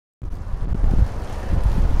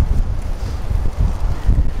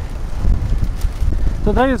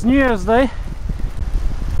Today is New Year's Day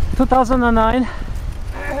 2009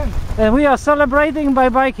 and we are celebrating by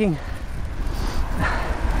biking.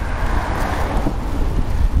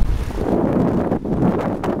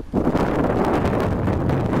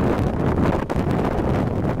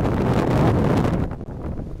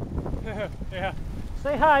 Yeah.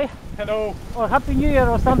 Say hi. Hello. Or Happy New Year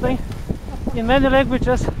or something in many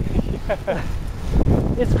languages. Yeah.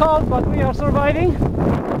 It's cold, but we are surviving.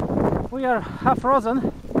 We are half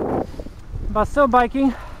frozen, but still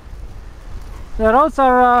biking. The roads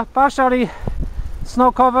are partially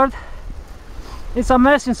snow covered. It's a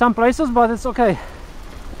mess in some places, but it's okay.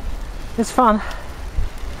 It's fun.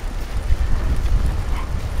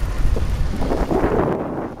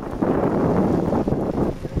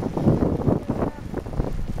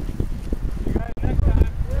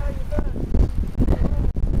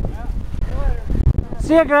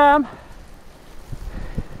 See you, Graham.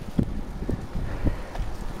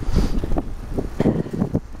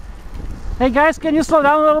 Hey guys, can you slow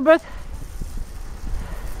down a little bit?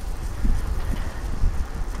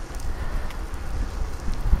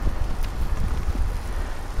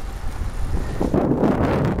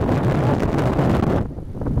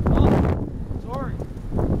 Oh, sorry.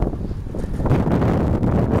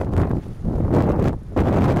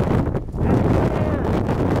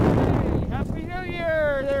 Happy New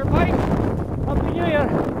Year there, Mike. Happy New Year.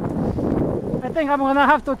 I think I'm gonna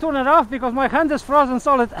have to turn it off because my hand is frozen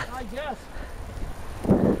solid. I guess.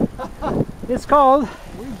 It's cold.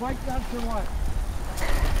 We biked that for what?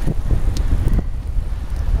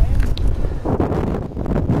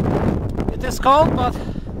 It is cold, but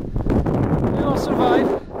we will survive.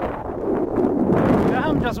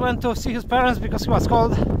 Graham just went to see his parents because he was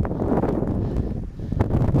cold.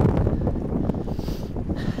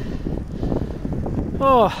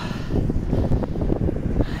 Oh.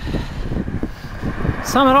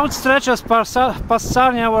 Some road stretches past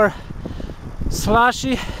Sarnia were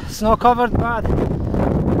slushy, snow covered, bad,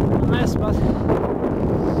 a mess, but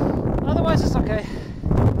otherwise it's okay.